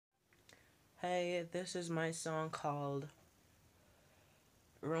Hey, this is my song called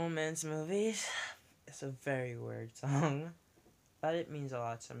Romance Movies. It's a very weird song, but it means a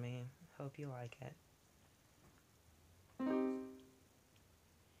lot to me. Hope you like it.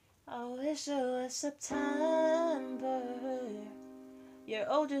 I wish it was September.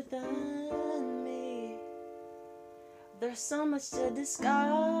 You're older than me. There's so much to discover.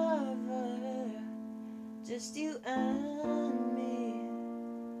 Just you and me.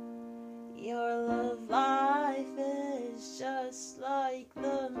 Your love life is just like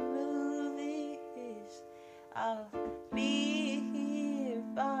the movies. I'll be here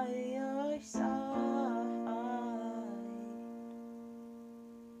by your side.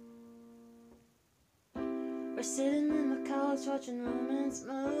 We're sitting in the couch watching romance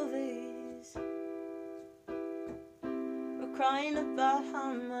movies. We're crying about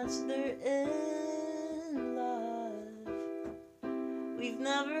how much they're in love. We've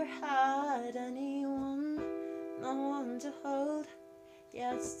never had anyone, no one to hold,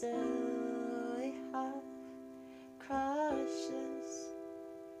 yet still we have crushes.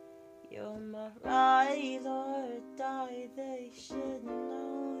 You're my ride or die, they should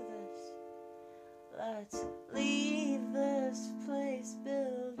know this. Let's leave this place,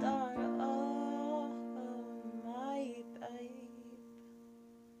 build our own, my babe.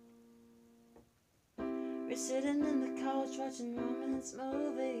 We're sitting in the couch watching romance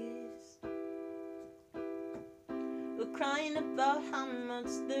movies. We're crying about how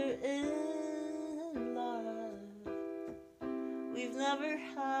much they're in love. We've never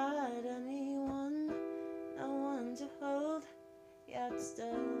had anyone, no one to hold, yet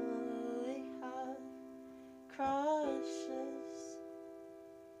still we have crushes.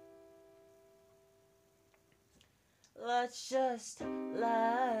 Let's just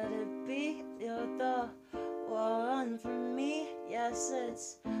let it be. You're the one for me. Yes,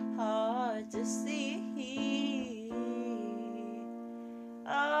 it's hard to see.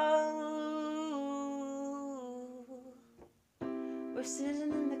 Oh, we're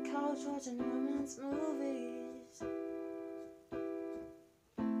sitting in the couch watching romance movies.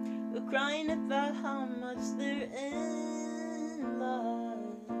 We're crying about how much they're in love.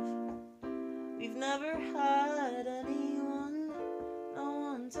 We've never had anyone, no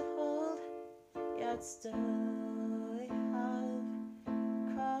one to hold, yet still we have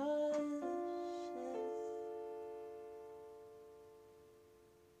crushes.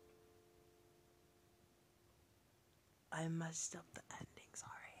 I messed up the ending.